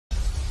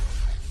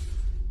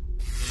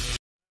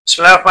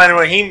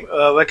Bismillahirrahmanirrahim.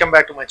 Welcome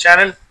back to my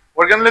channel.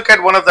 We're going to look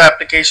at one of the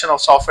application of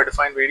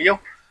software-defined radio,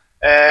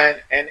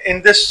 and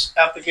in this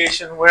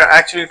application we're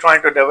actually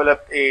trying to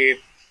develop a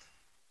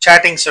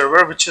chatting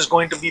server which is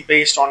going to be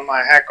based on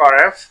my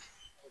HackRF,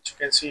 which you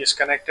can see is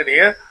connected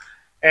here.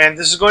 And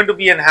this is going to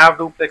be an half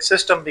duplex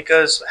system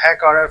because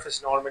HackRF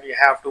is normally a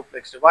half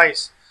duplex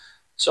device.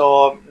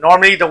 So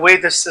normally the way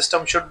this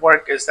system should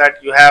work is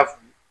that you have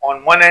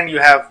on one end you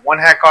have one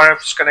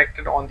HackRF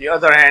connected, on the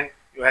other hand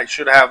you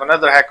should have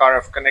another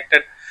HackRF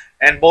connected,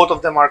 and both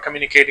of them are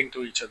communicating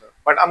to each other.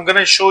 But I'm going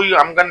to show you,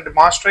 I'm going to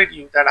demonstrate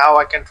you that how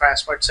I can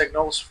transmit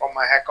signals from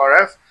my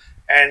HackRF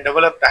and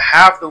develop the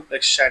half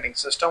duplex chatting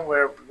system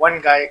where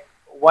one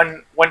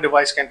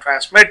device can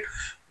transmit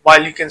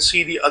while you can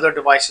see the other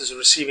devices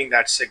receiving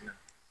that signal.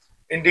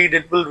 Indeed,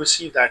 it will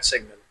receive that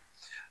signal.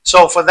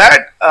 So for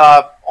that,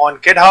 on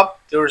Github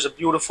there is a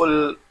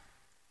beautiful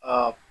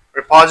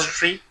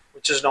repository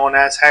which is known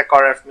as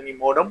HackRF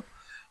Minimodem.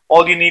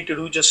 All you need to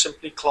do, just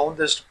simply clone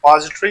this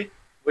repository,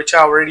 which I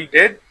already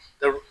did.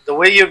 The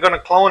way you're going to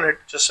clone it,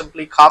 just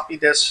simply copy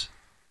this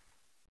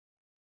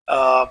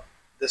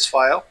this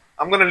file.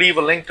 I'm going to leave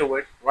a link to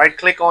it. Right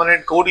click on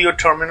it, go to your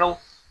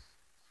terminal,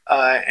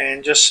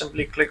 and just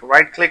simply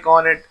right click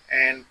on it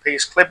and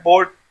paste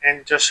clipboard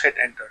and just hit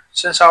enter.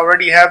 Since I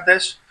already have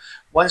this,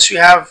 once you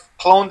have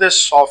cloned this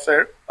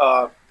software,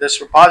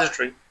 this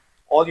repository,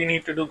 all you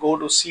need to do, go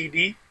to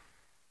CD.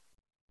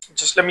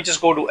 Let me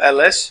go to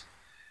ls.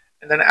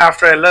 And then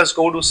after ls,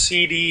 go to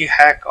cd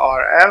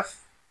HackRF,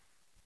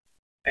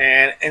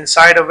 and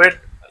inside of it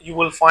you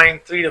will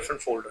find 3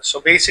 different folders.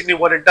 So basically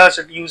what it does,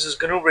 it uses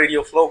GNU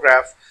radio flow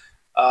graph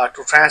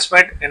to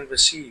transmit and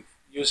receive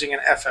using an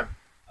FM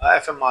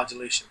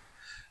modulation.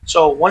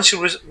 So once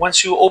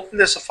you open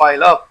this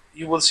file up,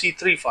 you will see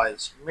 3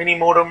 files: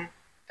 Minimodem,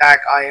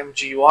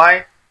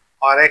 TAC-IMGUI,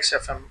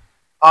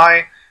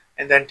 RX-FMI,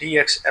 and then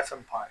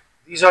TX-FMPI.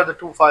 These are the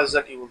 3 files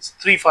that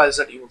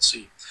you will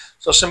see.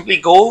 So simply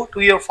go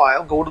to your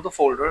file, go to the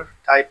folder,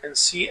 type in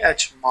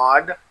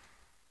chmod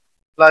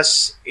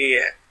plus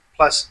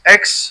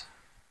x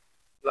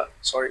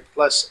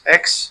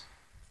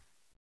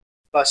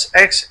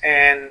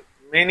and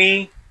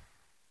mini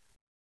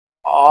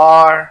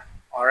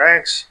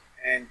rx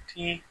and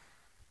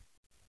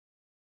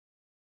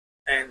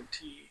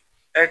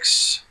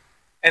tx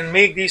and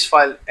make these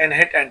files and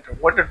hit enter.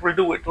 What it will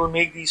do, it will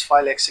make these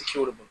files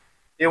executable.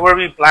 They will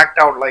be blacked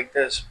out like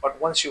this, but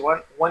once you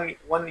run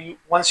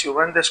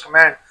this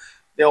command,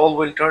 they all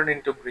will turn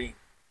into green.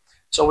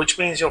 So which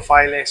means your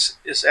file is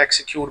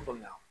executable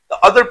now. The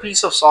other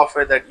piece of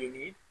software that you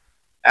need,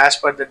 as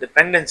per the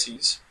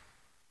dependencies,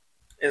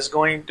 is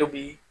going to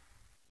be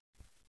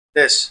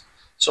this.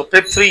 So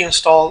pip3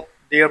 install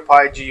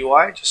DRPy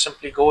GUI. Just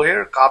simply go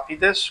here, copy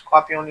this,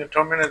 copy on your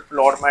terminal, it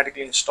will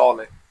automatically install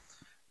it.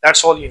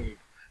 That's all you need.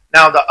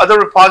 Now the other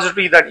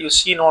repository that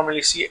you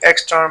normally see,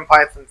 Xterm,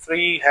 Python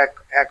 3,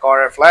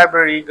 HackRF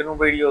library, GNU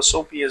Radio,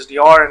 SOAP,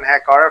 SDR, and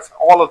HackRF,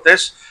 all of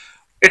this,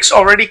 it's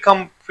already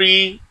come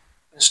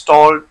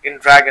pre-installed in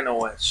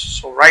DragonOS.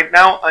 So right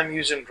now I'm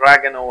using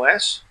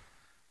DragonOS.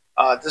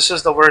 This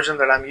is the version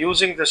that I'm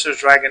using. This is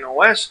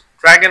DragonOS.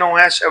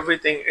 DragonOS,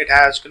 everything, it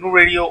has GNU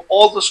Radio,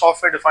 all the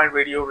software-defined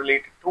radio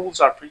related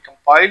tools are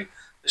precompiled,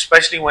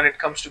 especially when it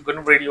comes to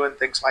GNU Radio and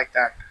things like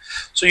that.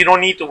 So you don't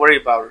need to worry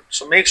about it.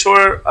 So make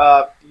sure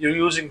you're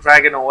using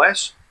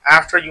DragonOS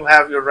after you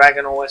have your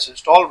DragonOS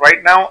installed.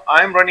 Right now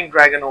I'm running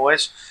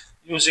DragonOS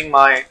using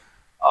my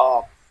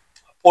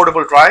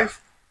portable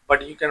drive,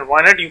 but you can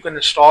run it, you can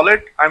install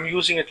it. I'm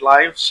using it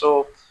live,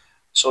 so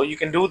you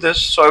can do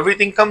this. So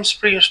everything comes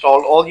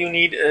pre-installed. All you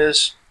need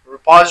is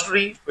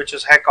repository, which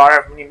is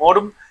HackRF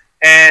Minimodem,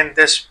 and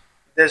this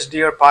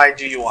DRPy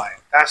GUI.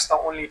 That's the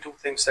only 2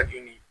 things that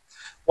you need.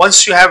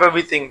 Once you have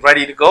everything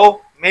ready to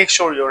go, make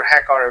sure your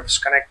HackRF is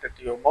connected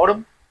to your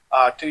modem,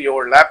 to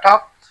your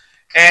laptop,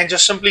 and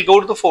just simply go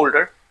to the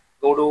folder,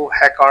 go to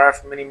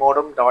HackRF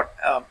Minimodem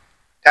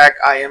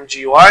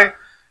 .TAC-IMGUI,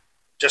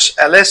 just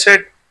ls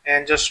it,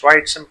 and just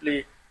write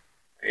simply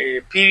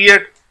a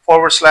period /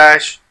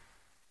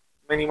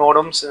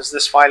 Minimodem, since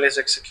this file is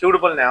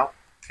executable now,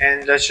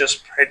 and let's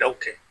just hit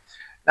OK.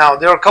 Now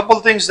there are a couple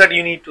things that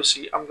you need to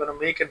see. I'm going to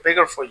make it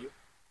bigger for you.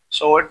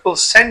 So it will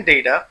send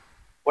data,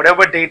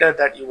 whatever data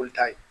that you will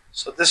type.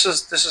 So this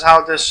is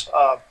how this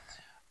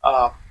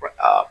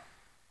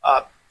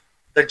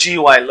the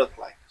GUI look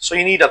like. So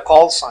you need a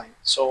call sign.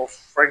 So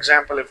for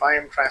example, if I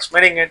am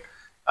transmitting it,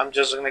 I'm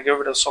just going to give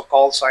it a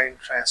call sign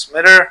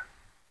transmitter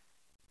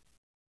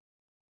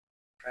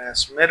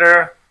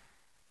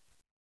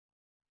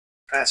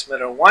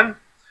 1,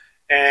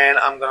 and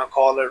I'm going to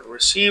call it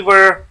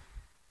receiver.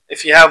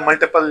 If you have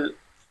multiple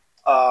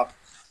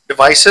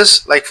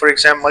devices, like for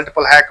example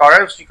multiple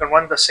HackRFs, you can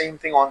run the same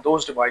thing on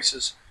those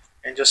devices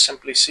and just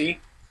simply see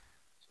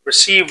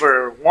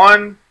receiver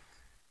 1.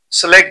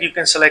 You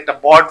can select a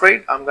baud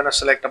rate. I'm going to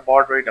select a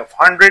baud rate of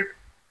 100,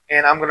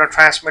 and I'm going to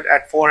transmit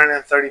at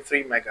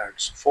 433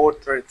 megahertz.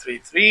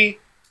 433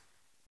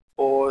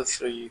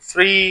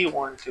 433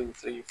 1 2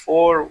 3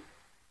 4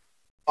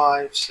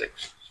 5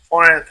 6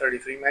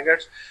 433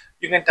 megahertz.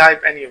 You can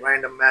type any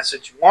random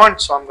message you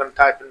want. So I'm going to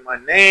type in my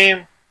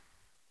name,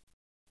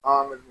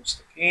 Ahmed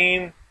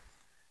Mustaqim,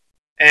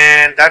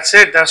 and that's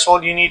it. That's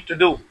all you need to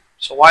do.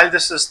 So while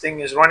this thing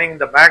is running in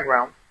the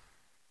background,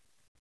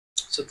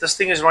 so this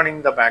thing is running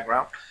in the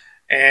background,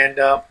 and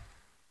let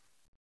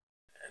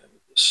me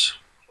just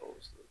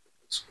close this.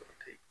 It's going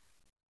to take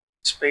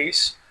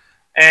space,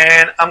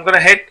 and I'm going to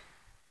hit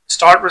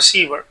start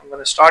receiver. I'm going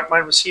to start my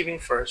receiving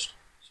first.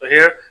 So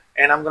here,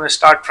 and I'm going to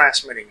start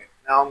transmitting it.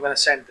 Now I'm going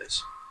to send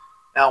this.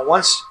 Now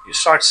once you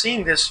start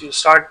seeing this, you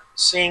start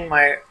seeing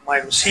my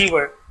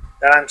receiver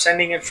that I'm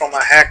sending it from a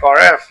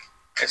HackRF.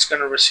 It's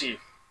going to receive.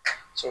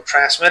 So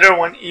transmitter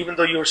 1, even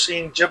though you're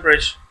seeing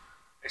gibberish,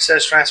 it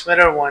says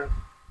transmitter 1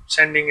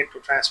 sending it to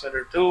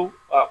transmitter 2.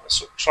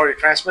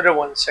 Transmitter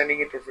 1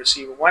 sending it to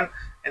receiver 1,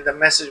 and the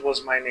message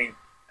was my name.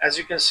 As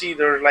you can see,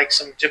 there are like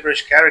some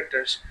gibberish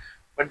characters,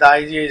 but the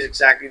idea is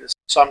exactly the same.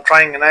 So I'm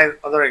trying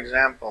another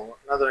example.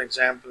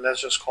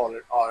 Let's just call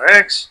it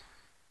RX.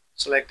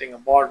 Selecting a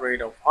baud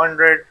rate of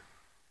 100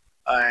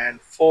 and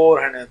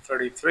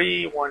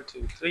 433, 1,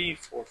 2, 3,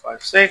 4,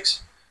 5,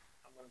 6.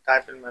 I'm going to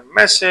type in my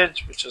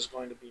message, which is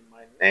going to be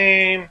my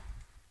name,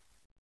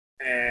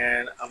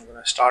 and I'm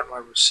going to start my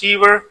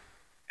receiver,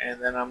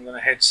 and then I'm going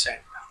to hit send.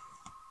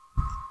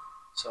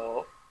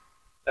 So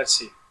let's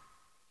see.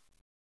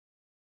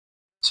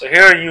 So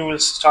here you will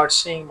start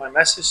seeing my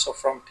message. So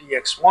from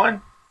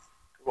TX1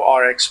 to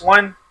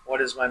RX1,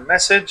 what is my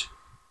message?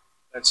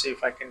 Let's see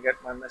if I can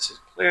get my message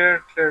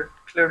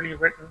clearly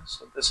written.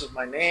 So this is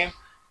my name,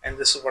 and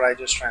this is what I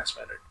just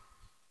transmitted.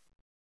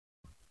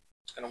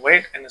 It's going to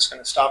wait, and it's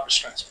going to stop its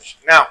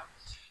transmission. Now,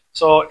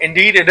 so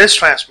indeed it is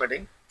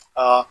transmitting.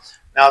 Now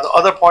the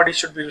other party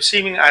should be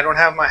receiving. I don't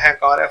have my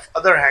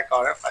other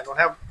HackRF. I don't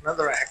have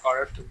another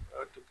HackRF to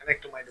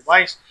connect to my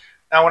device.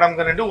 Now what I'm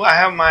going to do, I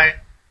have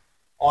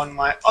on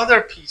my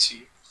other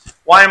PC.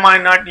 Why am I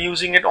not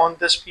using it on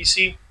this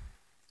PC?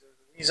 The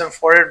reason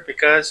for it,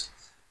 because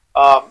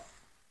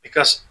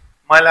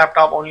my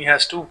laptop only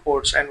has 2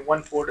 ports and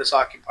 1 port is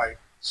occupied.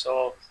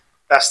 So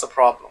that's the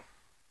problem.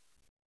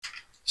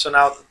 So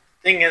now the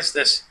thing is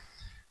this.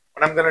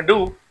 What I'm going to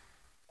do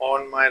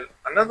on my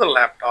another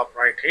laptop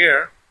right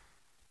here,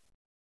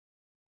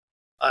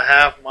 I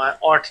have my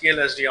RTL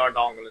SDR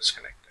dongle is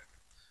connected.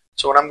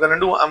 So what I'm going to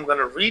do, I'm going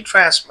to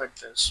retransmit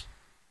this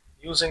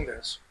using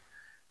this,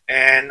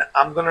 and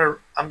I'm going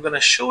to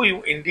show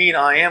you indeed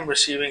I am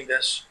receiving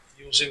this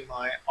using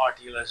my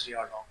RTL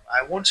SDR dongle.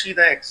 I won't see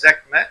the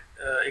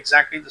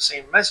exactly the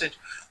same message,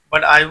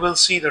 but I will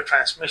see the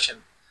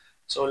transmission.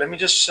 So let me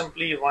just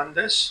simply run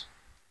this.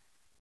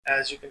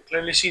 As you can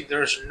clearly see,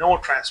 there's no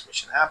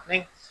transmission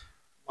happening.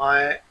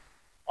 My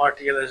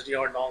RTL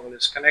SDR dongle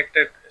is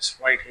connected. It's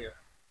right here.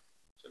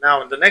 So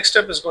now the next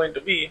step is going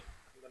to be,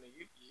 I'm going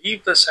to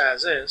leave this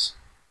as is,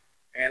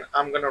 and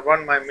I'm going to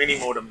run my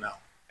Minimodem now.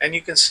 And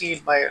you can see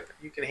it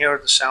you can hear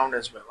the sound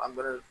as well. I'm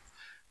going to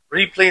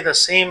replay the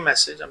same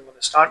message. I'm going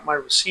to start my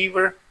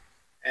receiver,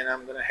 and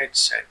I'm going to hit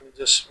send.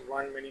 Just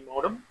run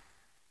Minimodem,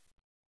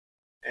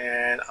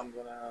 and I'm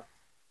going to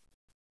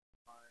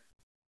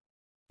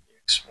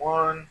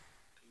TX1,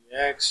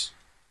 TX,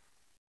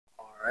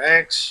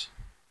 RX,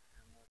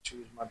 and I'll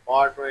choose my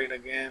baud rate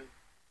again.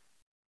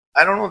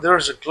 I don't know,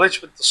 there's a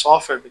glitch with the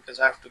software because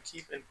I have to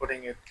keep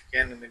inputting it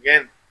again and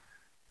again.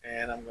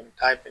 And I'm going to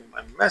type in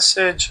my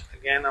message.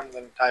 Again, I'm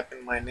going to type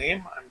in my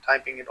name. I'm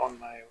typing it on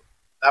my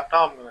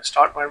laptop. I'm going to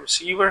start my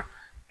receiver,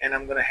 and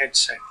I'm going to hit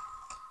send.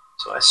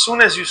 So as soon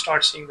as you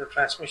start seeing the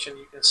transmission,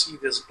 you can see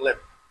this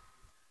blip.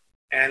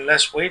 And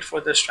let's wait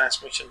for this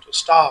transmission to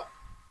stop.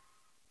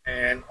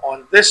 And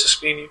on this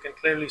screen, you can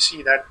clearly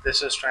see that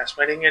this is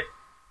transmitting it,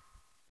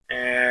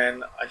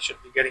 and I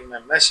should be getting my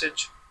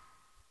message.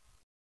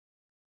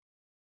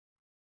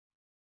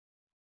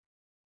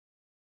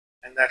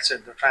 And that's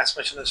it. The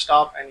transmission is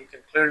stopped, and you can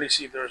clearly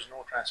see there is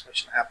no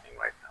transmission happening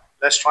right now.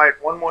 Let's try it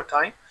one more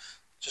time,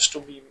 just to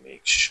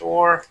make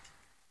sure.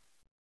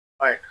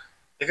 All right,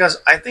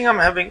 because I think I'm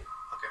having.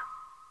 Okay,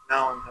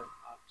 now I'm having.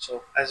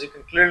 So as you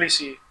can clearly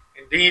see,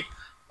 indeed,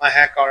 my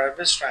HackRF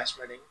is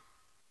transmitting,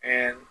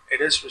 and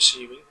it is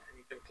receiving, and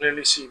you can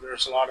clearly see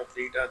there's a lot of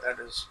data, that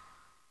is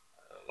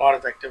a lot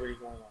of activity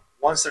going on.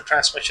 Once the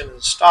transmission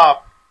is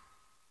stopped,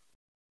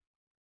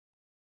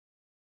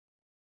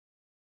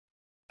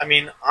 I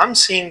mean, I'm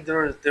seeing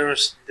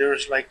there's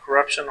like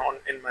corruption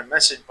in my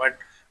message, but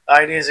the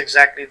idea is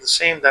exactly the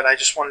same. That I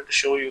just wanted to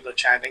show you the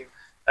chatting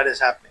that is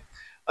happening.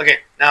 Okay,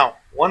 now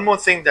one more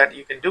thing that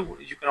you can do,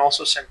 you can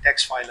also send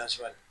text file as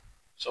well.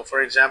 So for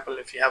example,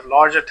 if you have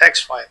larger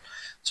text file,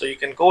 so you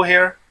can go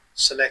here,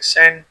 select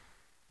send,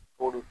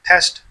 go to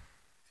test.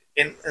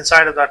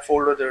 Inside of that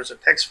folder, there is a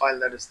text file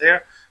that is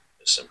there.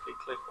 Just simply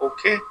click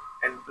OK,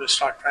 and it will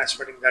start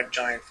transmitting that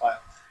giant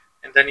file.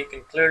 And then you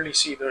can clearly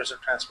see there is a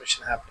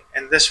transmission happening.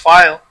 And this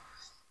file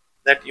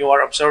that you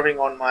are observing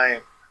on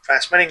my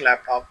transmitting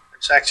laptop,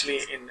 it's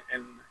actually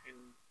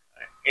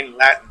in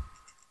Latin.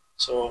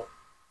 So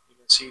you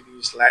can see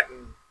these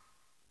Latin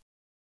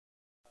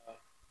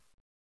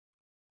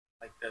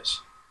like this.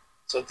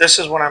 So this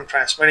is what I'm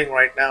transmitting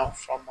right now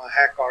from my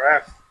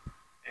HackRF,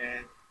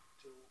 and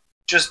to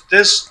just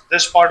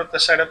this part of the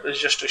setup is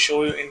just to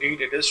show you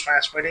indeed it is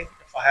transmitting.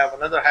 If I have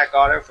another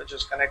HackRF which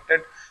is connected,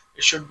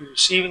 it should be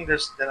receiving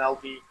this. Then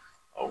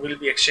we'll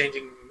be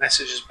exchanging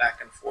messages back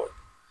and forth.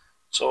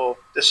 So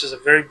this is a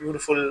very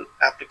beautiful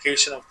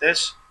application of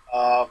this.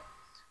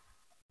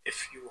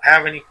 If you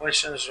have any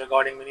questions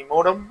regarding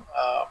Minimodem,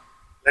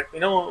 let me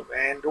know,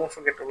 and don't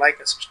forget to like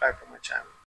and subscribe to my channel.